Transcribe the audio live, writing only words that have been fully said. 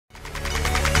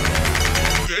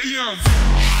What's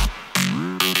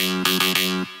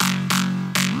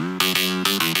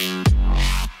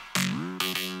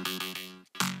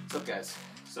up, guys?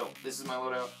 So this is my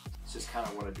loadout. It's just kind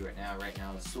of what I do right now. Right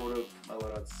now it's sort of, my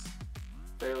loadout's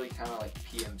fairly kind of like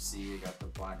PMC. I got the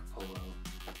black polo,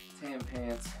 tan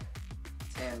pants,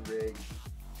 tan rig,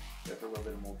 got a little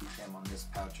bit of multi-cam on this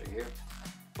pouch right here.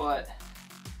 But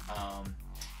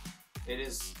it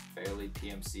is fairly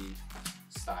PMC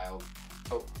styled.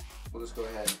 Oh, we'll just go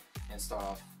ahead and start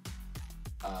off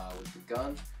with the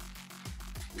gun.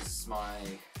 This is my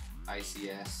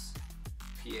ICS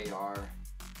PAR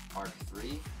Mark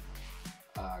III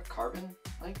carbon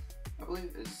length, I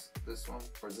believe, is this one,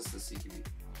 or is this the CQB?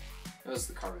 No, it's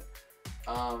the carbon.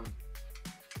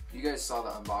 You guys saw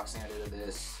the unboxing I did of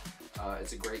this.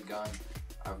 It's a great gun.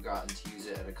 I've gotten to use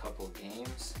it at a couple of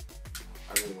games.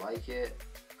 I really like it.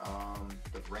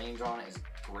 The range on it is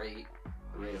great.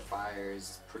 The rate of fire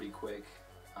is pretty quick.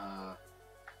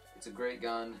 It's a great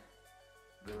gun.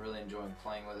 Been really enjoying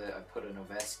playing with it. I put a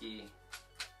Noveski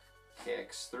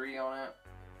KX3 on it.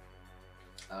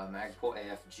 Magpul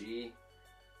AFG.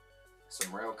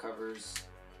 Some rail covers.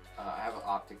 I have an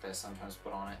optic that I sometimes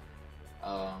put on it.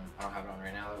 I don't have it on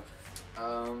right now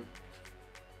though.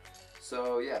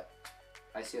 So yeah,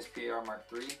 ICS PAR Mark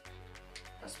III.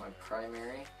 That's my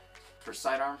primary. For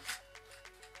sidearm,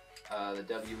 the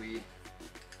WE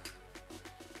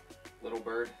Little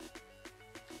Bird.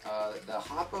 The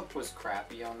hop-up was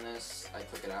crappy on this. I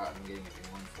took it out and I'm getting a new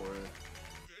one for it.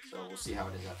 So we'll see how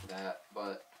it is after that.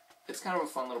 But it's kind of a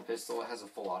fun little pistol. It has a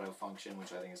full auto function,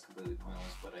 which I think is completely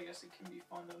pointless, but I guess it can be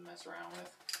fun to mess around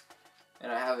with.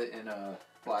 And I have it in a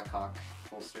Blackhawk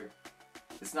holster.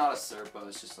 It's not a Serpo,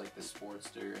 it's just like the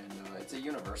Sportster, and it's a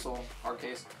universal hard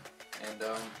case. And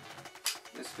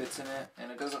this fits in it,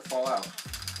 and it doesn't fall out.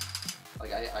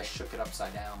 Like I shook it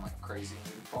upside down like crazy and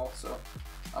it didn't fall, so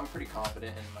I'm pretty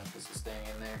confident in my pistol staying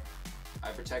in there. Eye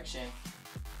protection,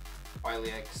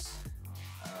 Wiley X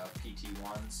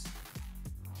PT1s.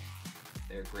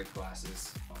 They're great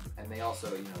glasses, and they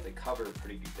also, you know, they cover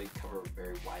pretty good. They cover a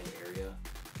very wide area,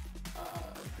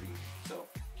 pretty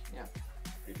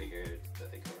big area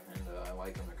that they cover, and I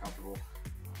like them. They're comfortable,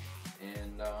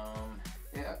 and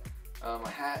yeah. My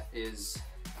hat is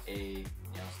a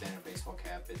standard baseball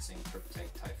cap. It's in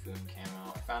Cryptek Typhoon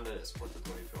camo. I found it at Sports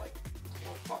Authority for like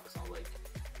 $12. I was like,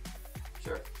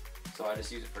 sure. So I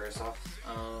just use it for airsoft.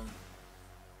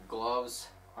 Gloves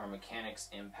are Mechanics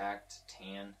Impact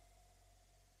Tan.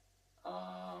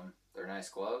 They're nice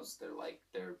gloves.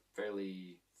 They're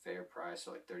fairly fair price,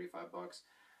 so like $35.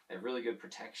 They have really good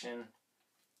protection,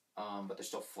 but they're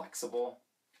still flexible.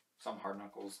 Some hard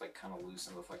knuckles like kind of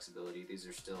loosen the flexibility. These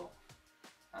are still,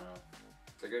 I don't know,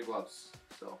 they're good gloves.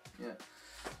 So yeah.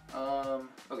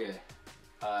 Okay.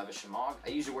 I have a Shimog. I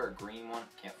usually wear a green one.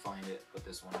 Can't find it. Put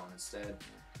this one on instead.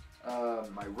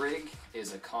 My rig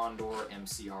is a Condor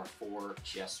MCR4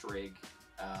 chest rig.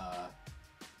 I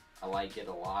like it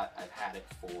a lot. I've had it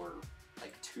for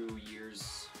like 2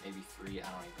 years, maybe 3.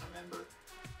 I don't even remember.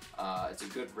 It's a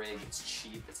good rig. It's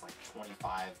cheap. It's like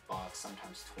 $25,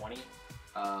 sometimes 20.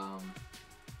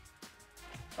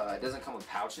 It doesn't come with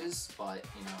pouches, but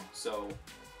you know. So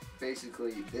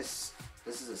basically, this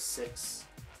is a 6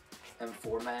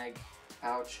 M4 mag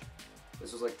pouch.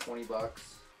 This was like $20.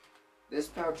 This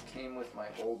pouch came with my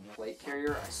old plate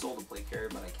carrier. I sold the plate carrier,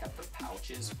 but I kept the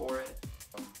pouches for it.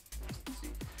 Let's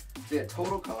see. So yeah,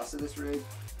 total cost of this rig,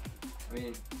 I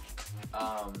mean,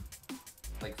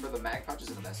 like for the mag pouches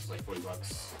and the vest was like $40.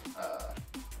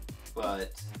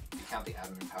 But if you count the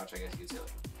admin pouch, I guess you could say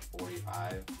like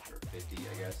 45 or 50,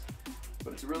 I guess.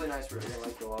 But it's a really nice rig. I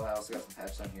like it a lot. I also got some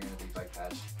patches on here and a big bike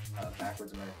patch,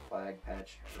 backwards American flag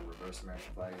patch, or reverse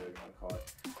American flag, whatever you want to call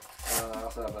it. I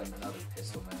also have another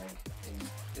pistol mag in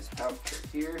this pouch right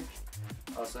here.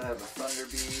 I also have a Thunder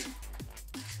Bee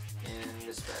in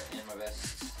this in my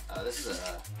vest. This is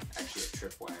actually a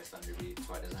tripwire Thunder Bee,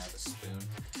 so it doesn't have a spoon.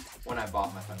 When I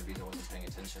bought my Thunder Bees, I wasn't paying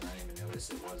attention. I didn't even notice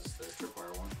it was the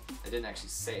tripwire one. It didn't actually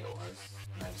say it was,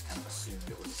 and I just kind of assumed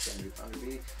it was a standard Thunder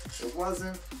Bee. It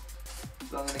wasn't.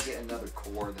 So I'm going to get another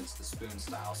core that's the spoon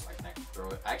style so I can actually throw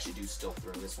it. I actually do still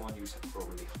throw this one. You just have to throw it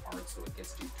really hard so it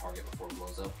gets to your target before it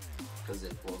blows up, because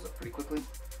it blows up pretty quickly.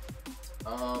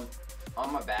 On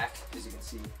my back, as you can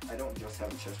see, I don't just have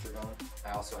a chest rig on.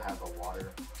 I also have a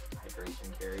water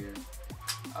hydration carrier.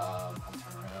 I'll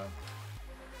turn around.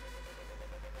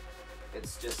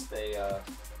 It's just a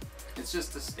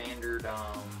standard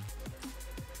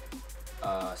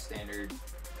standard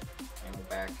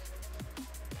camelback.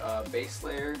 Base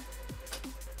layer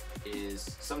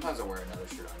is, sometimes I wear another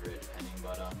shirt under it depending,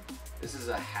 but this is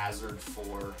a Hazard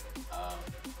 4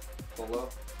 polo,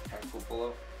 tactical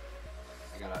polo.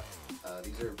 I got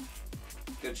these are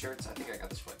good shirts. I think I got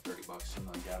this for like 30 bucks,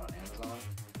 something like that on Amazon.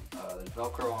 There's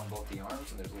Velcro on both the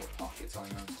arms, and there's little pockets on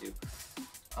the arms too.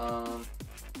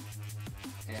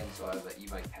 And so I have an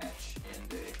e-bike patch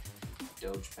and a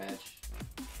Doge patch.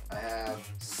 I have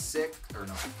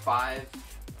 5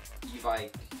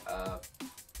 e-bike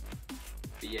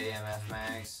BAMF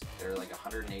mags. They're like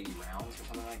 180 rounds or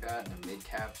something like that, and they're mid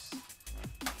caps.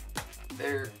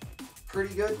 They're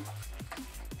pretty good.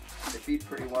 They feed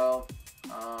pretty well.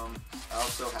 I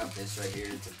also have this right here.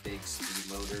 It's a big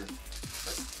speed loader.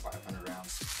 That's 500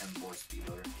 rounds M4 speed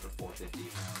loader for 450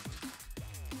 rounds.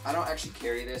 I don't actually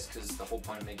carry this because the whole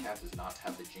point of mid caps is not to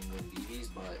have the jingling BBs,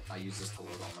 but I use this to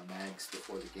load all my mags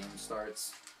before the game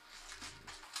starts.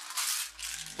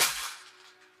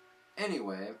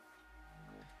 Anyway,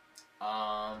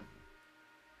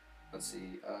 let's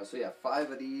see. So yeah,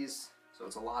 5 of these. So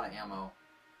it's a lot of ammo.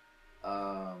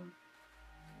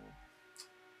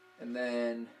 And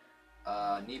then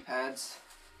knee pads.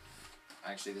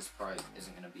 Actually, this probably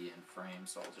isn't going to be in frame,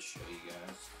 so I'll just show you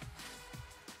guys.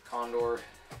 Condor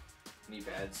knee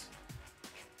pads.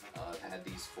 I've had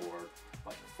these for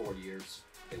like 4 years.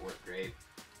 They work great.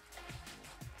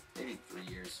 Maybe 3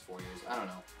 years, 4 years. I don't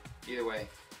know. Either way,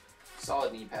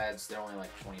 solid knee pads. They're only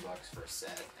like 20 bucks for a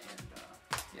set, and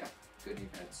yeah, good knee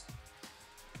pads.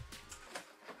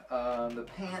 The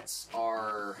pants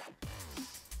are,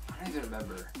 I don't even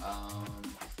remember.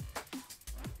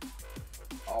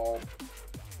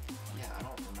 I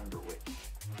don't remember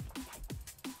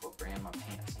what brand my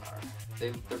pants are.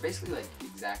 They're basically like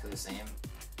exactly the same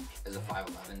as a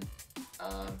 511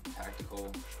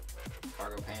 tactical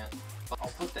cargo pant.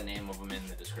 I'll put the name of them in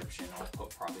the description. I'll put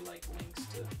probably like links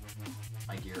to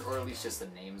my gear, or at least just the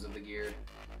names of the gear.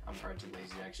 I'm probably too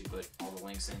lazy to actually put all the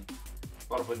links in,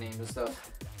 but I'll put names and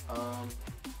stuff.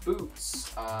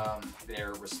 Boots,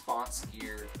 they're Response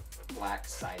Gear black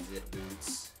side-zip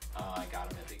boots. I got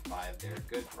them at Big 5. They're a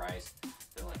good price.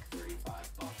 They're like 35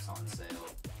 bucks on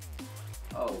sale.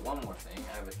 Oh, one more thing.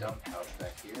 I have a dump pouch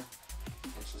back here.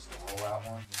 It's just a roll-out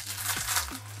one.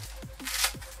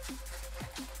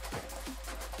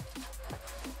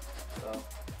 So,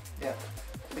 yeah.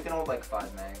 It can hold like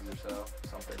 5 mags or so.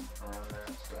 Something around that.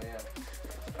 So, yeah.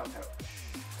 Dump pouch.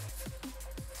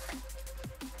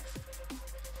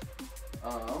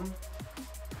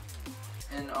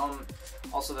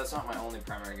 Also, that's not my only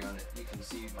primary gun. You can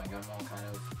see my gun wall kind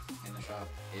of in the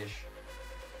shop-ish.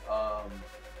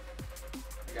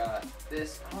 I got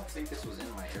this. I don't think this was in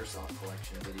my Airsoft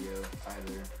collection video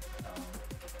either.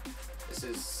 This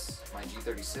is my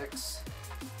G36.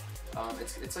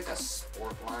 It's like a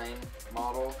sport line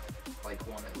model, like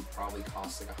one that would probably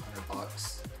cost like 100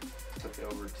 bucks. Took it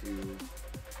over to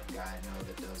a guy I know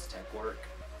that does tech work,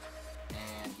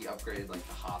 and he upgraded like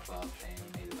the hop up and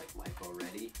made it like LiPo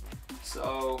ready.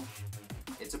 So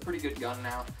it's a pretty good gun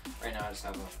now. Right now I just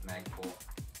have a Magpul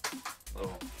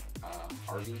little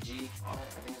RVG on it,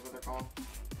 I think is what they're called.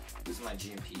 This is my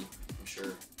GMP. I'm sure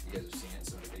you guys have seen it in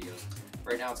some of the videos.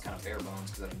 Right now it's kind of bare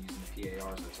bones because I've been using the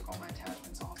PAR, so I took all my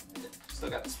attachments off of it. Still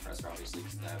got the suppressor obviously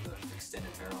because I have the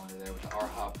extended barrel under there with the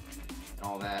R-hop and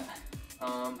all that.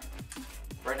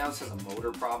 Right now this has a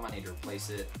motor problem. I need to replace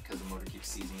it because the motor keeps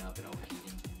seizing up and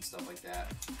overheating and stuff like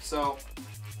that. So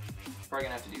probably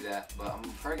gonna have to do that, but I'm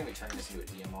probably gonna be turning this into a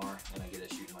DMR and I get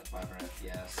it shooting like 500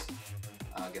 FPS.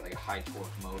 Get like a high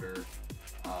torque motor.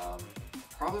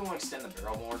 Probably want to extend the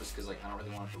barrel more just because like I don't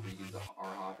really want to redo the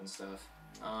R-hop and stuff.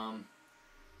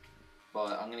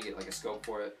 But I'm gonna get like a scope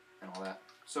for it and all that.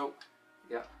 So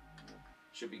yeah,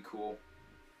 should be cool.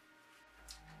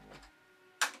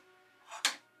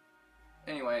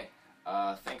 Anyway,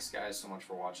 thanks guys so much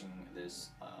for watching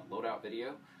this loadout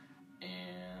video,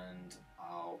 and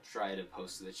I'll try to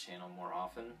post to the channel more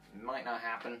often. It might not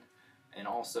happen. And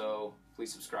also,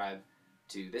 please subscribe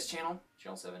to this channel,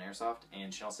 Channel 7 Airsoft,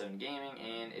 and Channel 7 Gaming,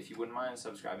 and if you wouldn't mind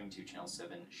subscribing to Channel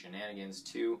 7 Shenanigans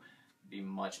too, be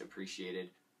much appreciated.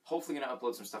 Hopefully gonna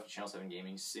upload some stuff to Channel 7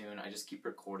 Gaming soon. I just keep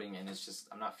recording and it's just,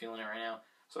 I'm not feeling it right now,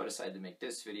 so I decided to make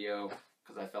this video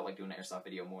because I felt like doing an Airsoft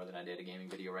video more than I did a gaming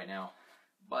video right now.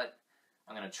 But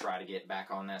I'm gonna try to get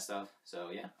back on that stuff, so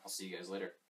yeah, I'll see you guys later.